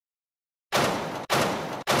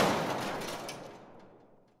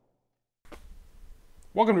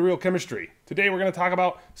Welcome to Real Chemistry. Today we're going to talk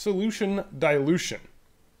about solution dilution.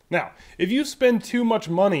 Now, if you spend too much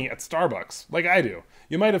money at Starbucks, like I do,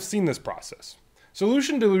 you might have seen this process.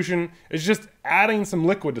 Solution dilution is just adding some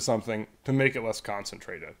liquid to something to make it less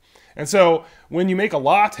concentrated. And so when you make a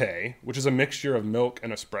latte, which is a mixture of milk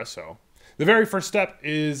and espresso, the very first step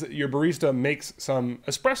is your barista makes some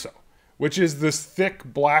espresso, which is this thick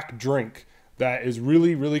black drink that is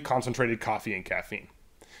really concentrated coffee and caffeine.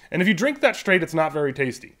 And if you drink that straight, it's not very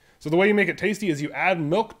tasty. So the way you make it tasty is you add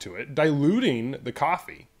milk to it, diluting the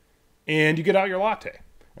coffee, and you get out your latte.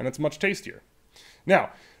 And it's much tastier.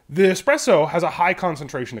 Now, the espresso has a high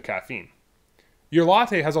concentration of caffeine. Your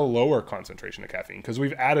latte has a lower concentration of caffeine because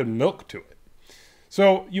we've added milk to it.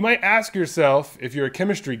 So you might ask yourself, if you're a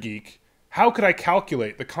chemistry geek, how could I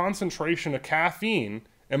calculate the concentration of caffeine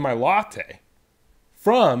in my latte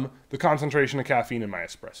from the concentration of caffeine in my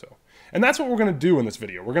espresso? And that's what we're going to do in this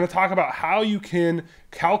video. We're going to talk about how you can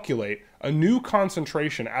calculate a new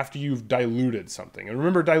concentration after you've diluted something. And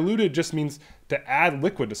remember, diluted just means to add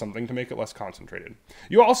liquid to something to make it less concentrated.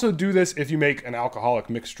 You also do this if you make an alcoholic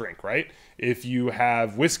mixed drink, right? If you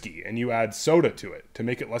have whiskey and you add soda to it to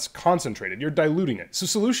make it less concentrated, you're diluting it. So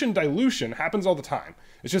solution dilution happens all the time.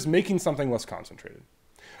 It's just making something less concentrated.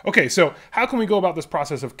 Okay, so how can we go about this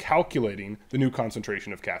process of calculating the new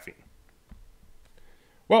concentration of caffeine?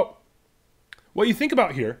 Well, what you think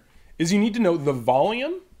about here is you need to know the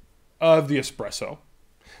volume of the espresso,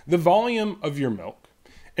 the volume of your milk,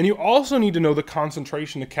 and you also need to know the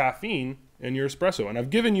concentration of caffeine in your espresso. And I've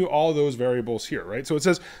given you all those variables here, right? So it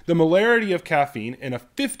says the molarity of caffeine in a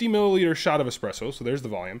 50 milliliter shot of espresso, so there's the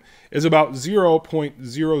volume, is about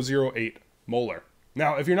 0.008 molar.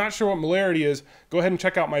 Now, if you're not sure what molarity is, go ahead and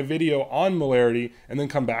check out my video on molarity and then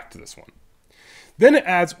come back to this one. Then it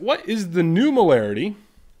adds, what is the new molarity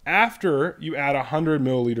after you add 100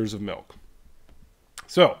 milliliters of milk?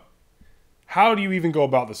 So, how do you even go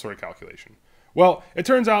about this sort of calculation? Well, it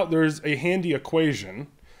turns out there's a handy equation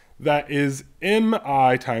that is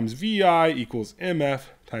MI times VI equals MF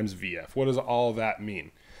times VF. What does all that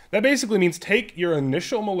mean? That basically means take your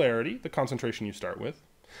initial molarity, the concentration you start with,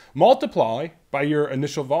 multiply by your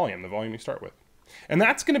initial volume, the volume you start with. And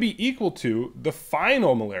that's going to be equal to the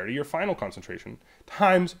final molarity, your final concentration,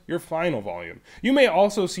 times your final volume. You may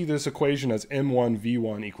also see this equation as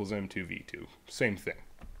M1V1 equals M2V2. Same thing.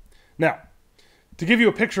 Now, to give you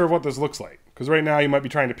a picture of what this looks like, because right now you might be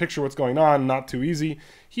trying to picture what's going on, not too easy,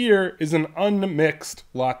 here is an unmixed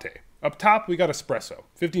latte. Up top, we got espresso,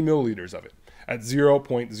 50 milliliters of it, at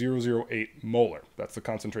 0.008 molar. That's the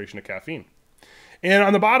concentration of caffeine. And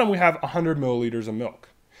on the bottom, we have 100 milliliters of milk.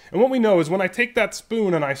 And what we know is when I take that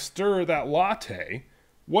spoon and I stir that latte,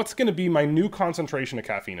 what's going to be my new concentration of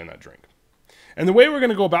caffeine in that drink? And the way we're going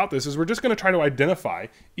to go about this is we're just going to try to identify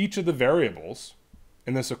each of the variables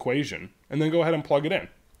in this equation and then go ahead and plug it in.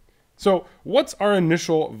 So what's our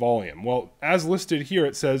initial volume? Well, as listed here,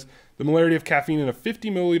 it says the molarity of caffeine in a 50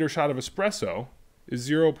 milliliter shot of espresso is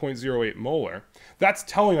 0.08 molar. That's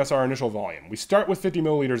telling us our initial volume. We start with 50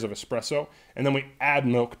 milliliters of espresso and then we add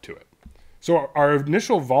milk to it. So our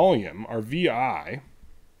initial volume, our VI,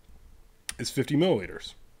 is 50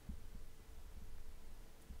 milliliters.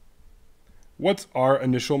 What's our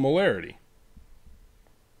initial molarity?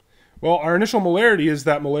 Well, our initial molarity is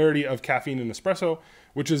that molarity of caffeine in espresso,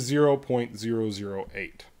 which is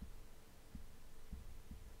 0.008.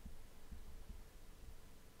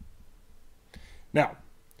 Now,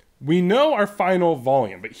 we know our final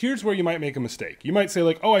volume, but here's where you might make a mistake. You might say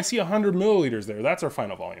like, oh, I see 100 milliliters there. That's our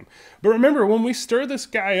final volume. But remember, when we stir this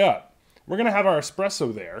guy up, we're going to have our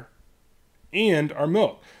espresso there and our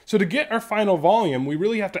milk. So to get our final volume, we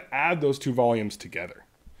really have to add those two volumes together.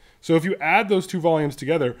 So if you add those two volumes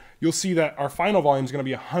together, you'll see that our final volume is going to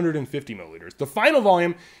be 150 milliliters. The final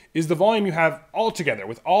volume is the volume you have all together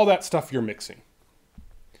with all that stuff you're mixing.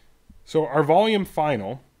 So our volume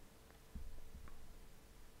final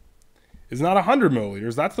is not 100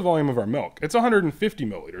 milliliters. That's the volume of our milk. It's 150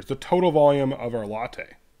 milliliters, the total volume of our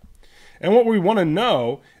latte. And what we want to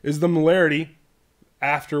know is the molarity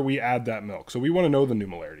after we add that milk. So we want to know the new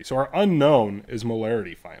molarity. So our unknown is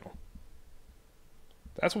molarity final.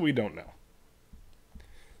 That's what we don't know.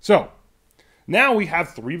 So now we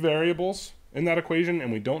have three variables in that equation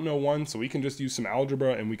and we don't know one, so we can just use some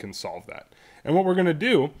algebra and we can solve that. And what we're going to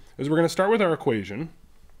do is we're going to start with our equation,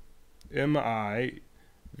 VI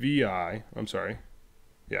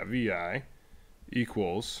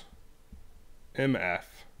equals MF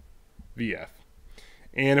VF.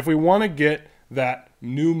 And if we want to get that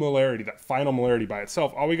new molarity, that final molarity by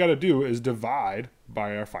itself, all we got to do is divide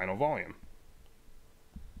by our final volume.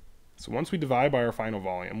 So once we divide by our final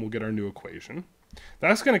volume, we'll get our new equation.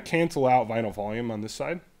 That's going to cancel out vinyl volume on this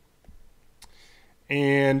side.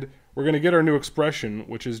 And we're going to get our new expression,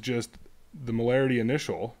 which is just the molarity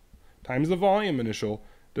initial times the volume initial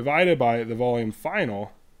divided by the volume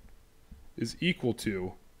final is equal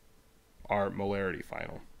to our molarity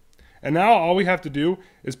final. And now all we have to do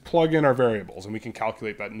is plug in our variables, and we can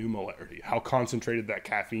calculate that new molarity, how concentrated that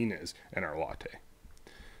caffeine is in our latte.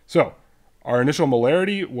 So our initial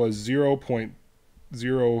molarity was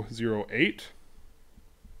 0.008,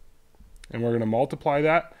 and we're going to multiply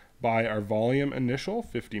that by our volume initial,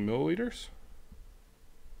 50 milliliters.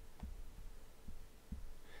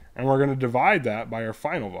 And we're going to divide that by our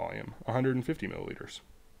final volume, 150 milliliters.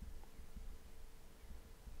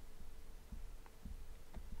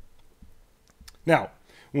 Now,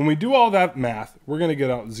 when we do all that math, we're going to get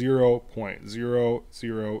out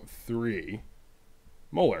 0.003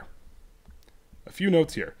 molar. A few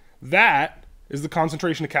notes here. That is the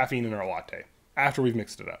concentration of caffeine in our latte after we've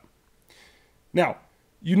mixed it up. Now,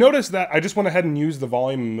 you notice that I just went ahead and used the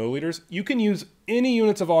volume in milliliters. You can use any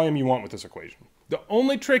units of volume you want with this equation. The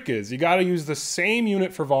only trick is you got to use the same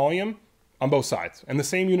unit for volume on both sides and the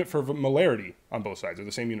same unit for molarity on both sides, or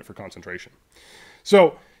the same unit for concentration.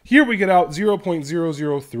 So here we get out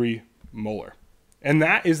 0.003 molar. And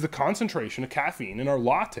that is the concentration of caffeine in our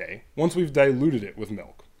latte once we've diluted it with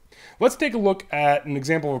milk. Let's take a look at an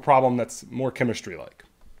example of a problem that's more chemistry-like.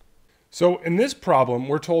 So in this problem,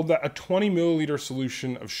 we're told that a 20 milliliter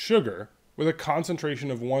solution of sugar with a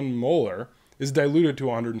concentration of 1 molar is diluted to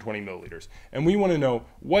 120 milliliters. And we want to know,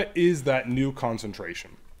 what is that new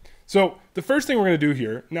concentration? So the first thing we're going to do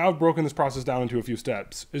here, now I've broken this process down into a few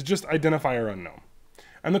steps, is just identify our unknown.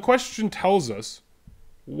 And the question tells us,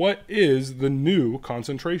 what is the new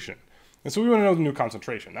concentration? And so we want to know the new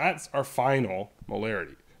concentration. That's our final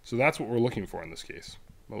molarity. So that's what we're looking for in this case,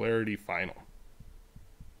 molarity final.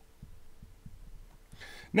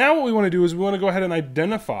 Now what we want to do is we want to go ahead and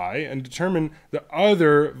identify and determine the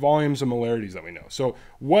other volumes of molarities that we know. So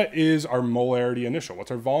what is our molarity initial?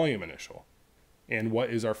 What's our volume initial? And what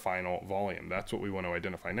is our final volume? That's what we want to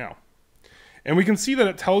identify now. And we can see that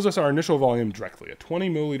it tells us our initial volume directly. A 20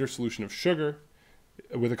 milliliter solution of sugar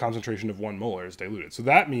with a concentration of 1 molar is diluted. So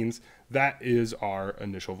that means that is our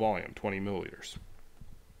initial volume, 20 milliliters.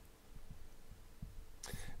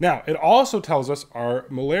 Now, it also tells us our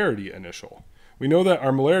molarity initial. We know that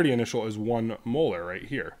our molarity initial is 1 molar right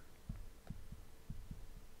here.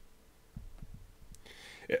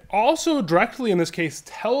 It also directly in this case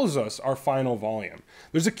tells us our final volume.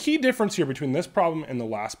 There's a key difference here between this problem and the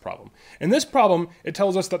last problem. In this problem, it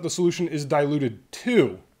tells us that the solution is diluted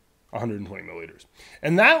to 120 milliliters.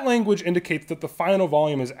 And that language indicates that the final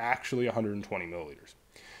volume is actually 120 milliliters.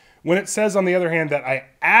 When it says, on the other hand, that I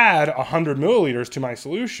add 100 milliliters to my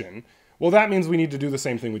solution, well, that means we need to do the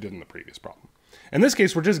same thing we did in the previous problem. In this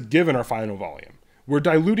case, we're just given our final volume. We're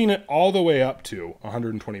diluting it all the way up to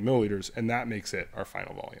 120 milliliters, and that makes it our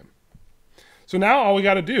final volume. So now all we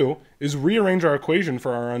got to do is rearrange our equation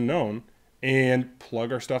for our unknown and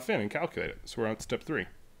plug our stuff in and calculate it. So we're on step 3.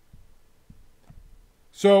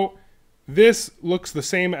 So this looks the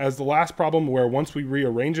same as the last problem, where once we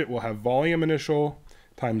rearrange it, we'll have volume initial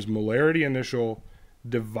times molarity initial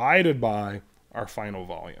divided by our final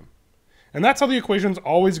volume. And that's how the equation's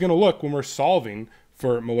always going to look when we're solving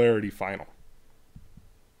for molarity final.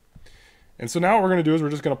 And so now what we're going to do is we're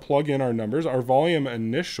just going to plug in our numbers. Our volume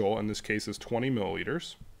initial, in this case, is 20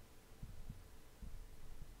 milliliters.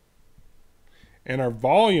 And our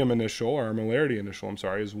volume initial, or our molarity initial, I'm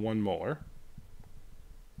sorry, is 1 molar.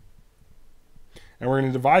 And we're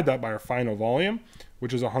going to divide that by our final volume,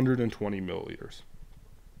 which is 120 milliliters.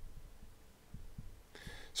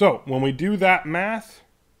 So when we do that math,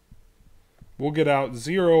 we'll get out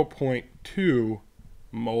 0.2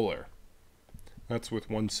 molar. That's with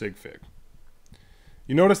 1 sig fig.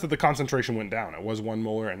 You notice that the concentration went down. It was 1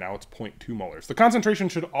 molar and now it's 0.2 molars. The concentration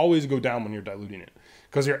should always go down when you're diluting it,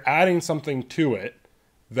 because you're adding something to it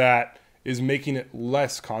that is making it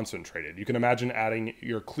less concentrated. You can imagine adding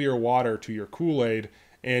your clear water to your Kool-Aid,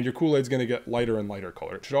 and your Kool-Aid's going to get lighter and lighter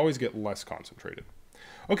color. It should always get less concentrated.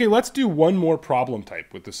 Okay, let's do one more problem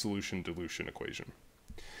type with the solution dilution equation.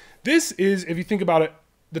 This is, if you think about it,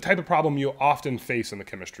 the type of problem you often face in the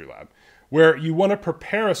chemistry lab, where you want to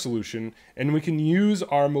prepare a solution and we can use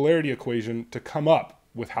our molarity equation to come up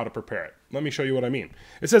with how to prepare it. Let me show you what I mean.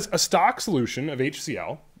 It says a stock solution of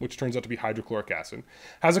HCl, which turns out to be hydrochloric acid,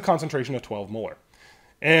 has a concentration of 12 molar.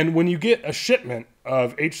 And when you get a shipment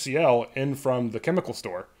of HCl in from the chemical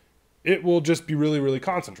store, it will just be really, really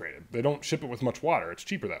concentrated. They don't ship it with much water. It's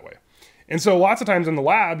cheaper that way. And so lots of times in the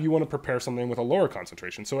lab, you want to prepare something with a lower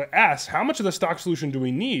concentration. So it asks, how much of the stock solution do we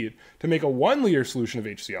need to make a 1 liter solution of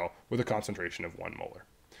HCl with a concentration of 1 molar?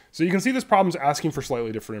 So you can see this problem's asking for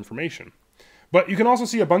slightly different information. But you can also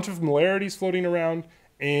see a bunch of molarities floating around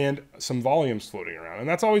and some volumes floating around. And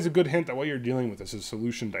that's always a good hint that what you're dealing with is a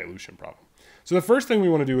solution dilution problem. So the first thing we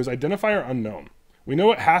want to do is identify our unknown. We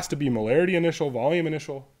know it has to be molarity initial, volume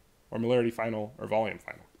initial, or molarity final, or volume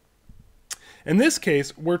final. In this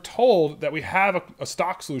case, we're told that we have a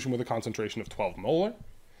stock solution with a concentration of 12 molar.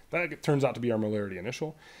 That turns out to be our molarity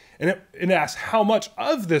initial. And it asks how much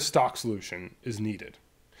of this stock solution is needed.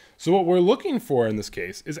 So what we're looking for in this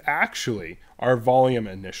case is actually our volume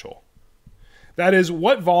initial. That is,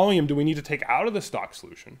 what volume do we need to take out of the stock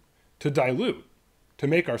solution to dilute to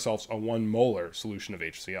make ourselves a 1 molar solution of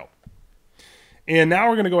HCl. And now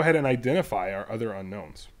we're going to go ahead and identify our other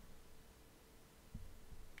unknowns.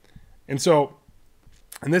 And so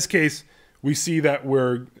in this case, we see that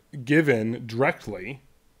we're given directly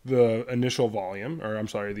the initial volume, or I'm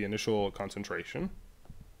sorry, the initial concentration.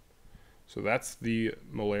 So that's the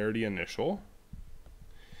molarity initial.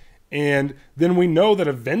 And then we know that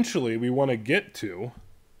eventually we want to get to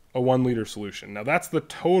a 1 liter solution. Now that's the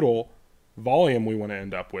total volume we want to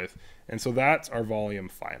end up with. And so that's our volume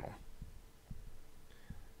final.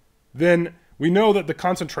 Then we know that the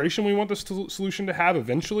concentration we want the solution to have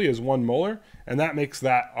eventually is 1 molar, and that makes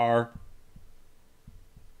that our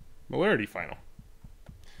molarity final.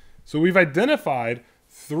 So we've identified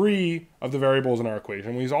 3 of the variables in our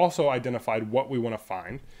equation. We've also identified what we want to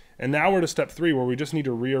find. And now we're to step 3, where we just need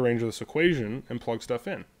to rearrange this equation and plug stuff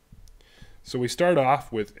in. So we start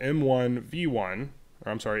off with M1 V1,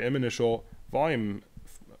 or I'm sorry, M initial volume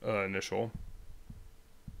initial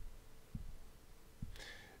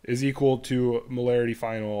is equal to molarity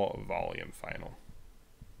final volume final.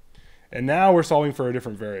 And now we're solving for a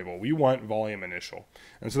different variable. We want volume initial.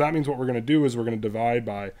 And so that means what we're going to do is we're going to divide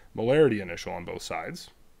by molarity initial on both sides.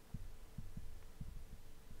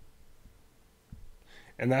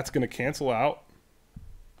 And that's going to cancel out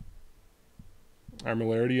our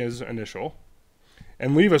molarity as initial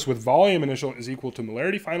and leave us with volume initial is equal to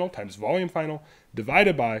molarity final times volume final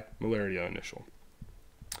divided by molarity initial.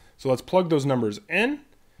 So let's plug those numbers in.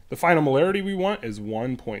 The final molarity we want is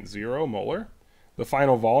 1.0 molar. The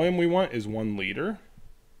final volume we want is 1 liter.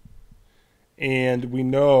 And we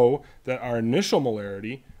know that our initial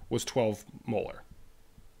molarity was 12 molar.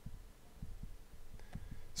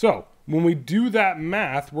 So when we do that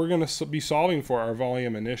math, we're going to be solving for our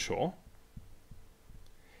volume initial.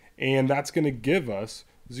 And that's going to give us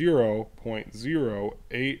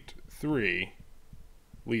 0.083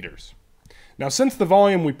 liters. Now, since the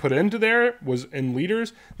volume we put into there was in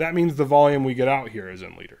liters, that means the volume we get out here is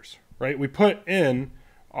in liters, right? We put in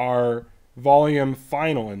our volume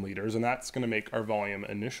final in liters, and that's going to make our volume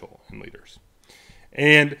initial in liters.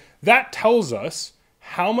 And that tells us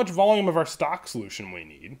how much volume of our stock solution we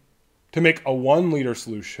need to make a 1 liter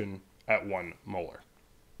solution at 1 molar.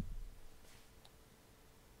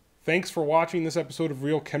 Thanks for watching this episode of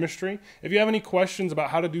Real Chemistry. If you have any questions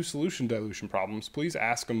about how to do solution dilution problems, please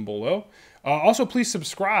ask them below. Also, please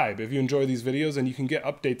subscribe if you enjoy these videos, and you can get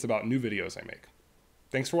updates about new videos I make.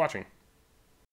 Thanks for watching.